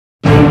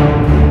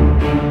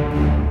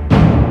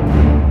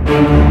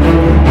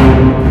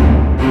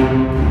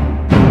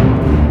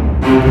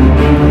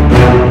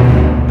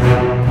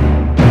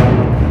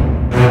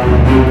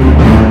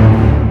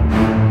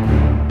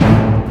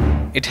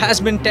has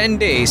been 10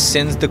 days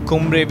since the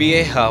Cumbre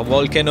Vieja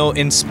volcano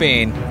in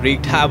Spain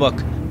wreaked havoc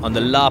on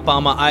the La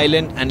Palma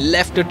island and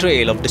left a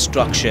trail of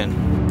destruction.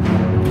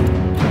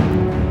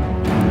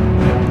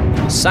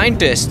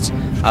 Scientists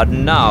are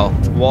now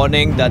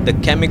warning that the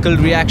chemical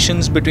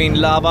reactions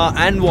between lava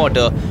and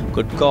water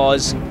could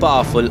cause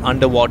powerful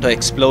underwater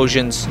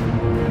explosions.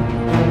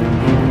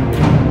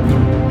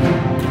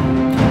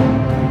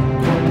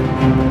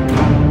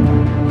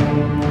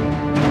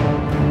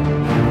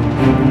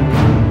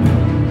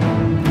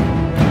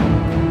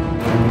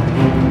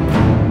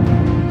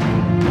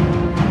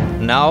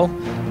 Now,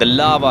 the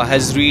lava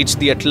has reached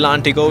the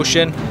Atlantic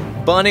Ocean.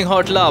 Burning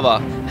hot lava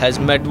has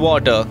met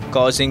water,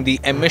 causing the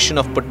emission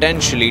of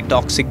potentially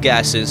toxic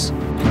gases.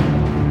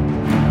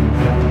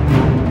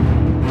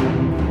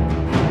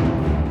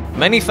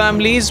 Many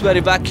families were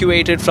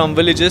evacuated from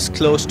villages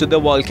close to the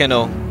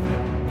volcano.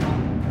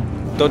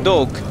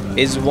 Todok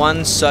is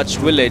one such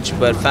village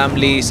where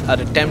families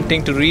are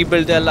attempting to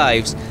rebuild their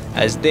lives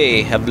as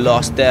they have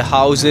lost their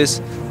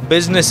houses,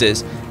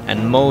 businesses,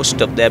 and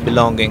most of their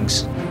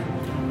belongings.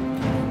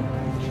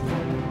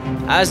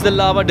 As the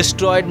lava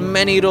destroyed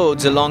many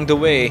roads along the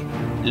way,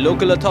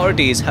 local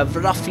authorities have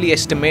roughly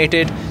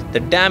estimated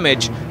the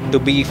damage to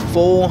be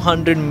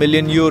 400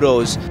 million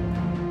euros,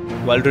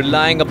 while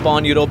relying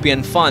upon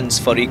European funds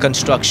for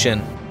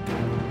reconstruction.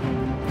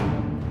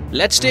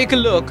 Let's take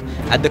a look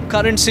at the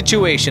current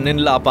situation in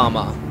La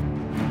Palma.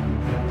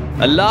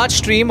 A large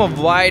stream of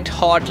white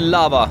hot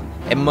lava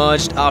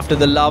emerged after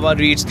the lava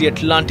reached the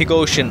Atlantic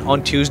Ocean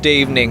on Tuesday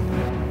evening.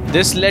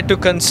 This led to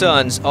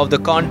concerns of the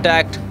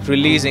contact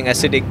releasing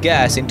acidic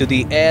gas into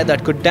the air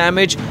that could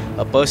damage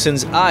a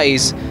person's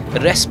eyes,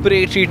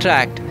 respiratory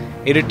tract,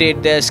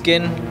 irritate their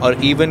skin, or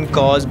even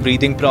cause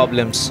breathing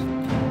problems.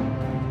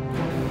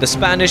 The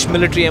Spanish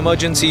military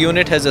emergency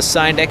unit has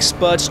assigned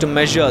experts to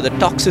measure the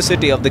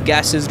toxicity of the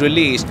gases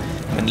released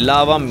when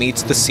lava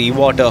meets the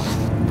seawater.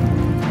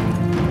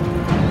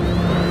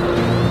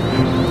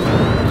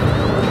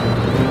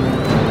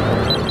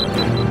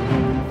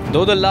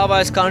 Though the lava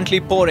is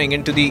currently pouring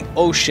into the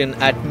ocean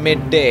at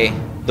midday,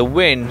 the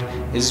wind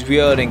is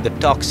veering the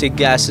toxic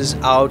gases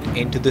out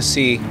into the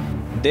sea.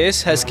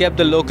 This has kept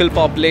the local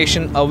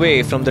population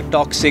away from the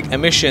toxic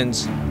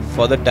emissions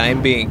for the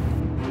time being.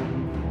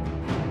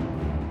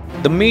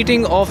 The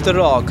meeting of the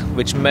rock,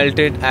 which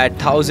melted at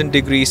 1000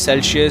 degrees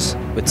Celsius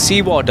with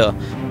seawater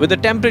with a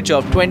temperature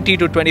of 20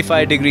 to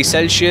 25 degrees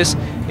Celsius,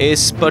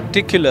 is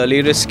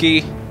particularly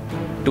risky.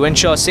 To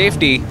ensure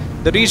safety,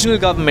 the regional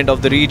government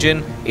of the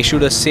region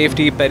issued a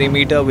safety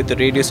perimeter with a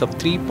radius of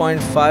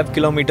 3.5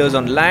 kilometers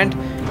on land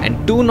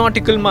and 2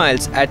 nautical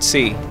miles at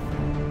sea.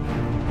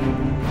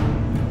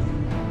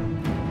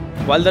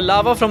 While the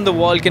lava from the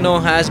volcano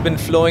has been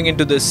flowing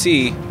into the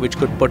sea, which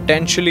could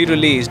potentially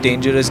release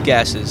dangerous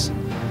gases,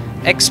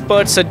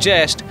 experts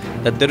suggest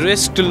that the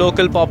risk to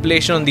local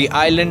population on the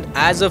island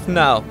as of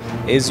now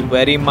is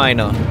very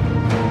minor.